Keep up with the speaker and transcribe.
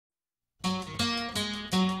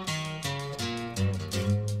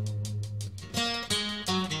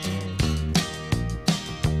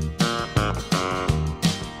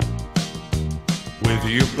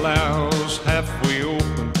blouse halfway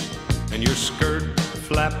open and your skirt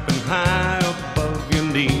flapping high above your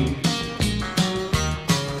knees.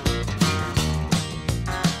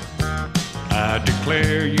 I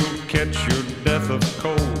declare you'll catch your death of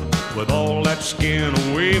cold with all that skin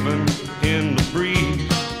waving in the breeze.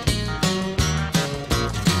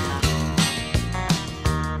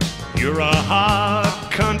 You're a hot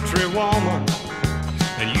country woman,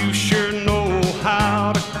 and you sure know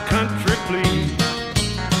how to country please.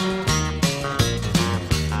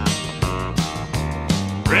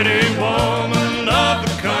 Pretty woman of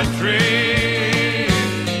the country,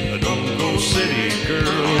 don't go city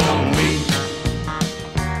girl on me.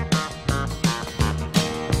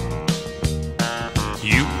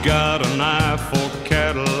 You got an eye for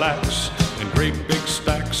Cadillacs and great big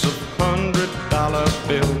stacks of $100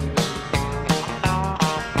 bills.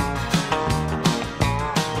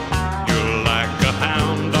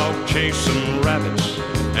 Chasing rabbits,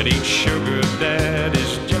 and each sugar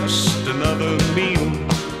daddy's just another meal.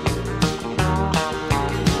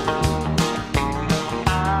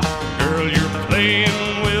 Girl, you're playing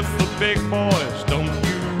with the big boys. Don't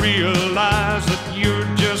you realize that you're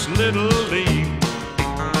just little league?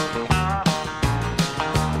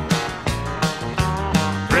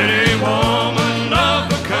 Pretty woman of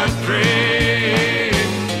the country,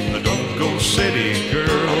 don't go city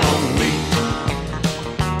girl on me.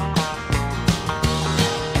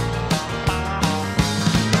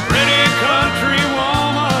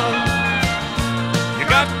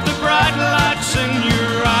 In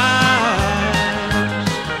your eyes,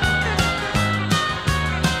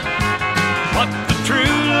 but the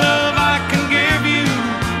true love I can give you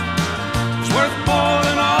is worth more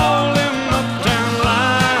than all them uptown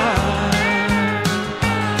lies.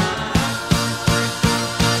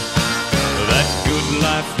 That good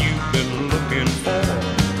life you've been looking for,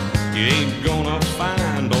 you ain't gonna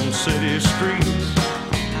find on city streets.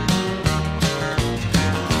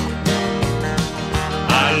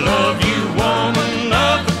 I love you, woman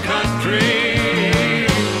of the country,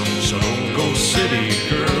 so don't go city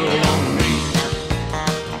girl on me.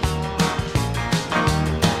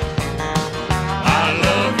 I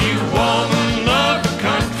love you, woman of the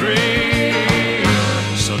country,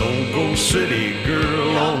 so don't go city girl.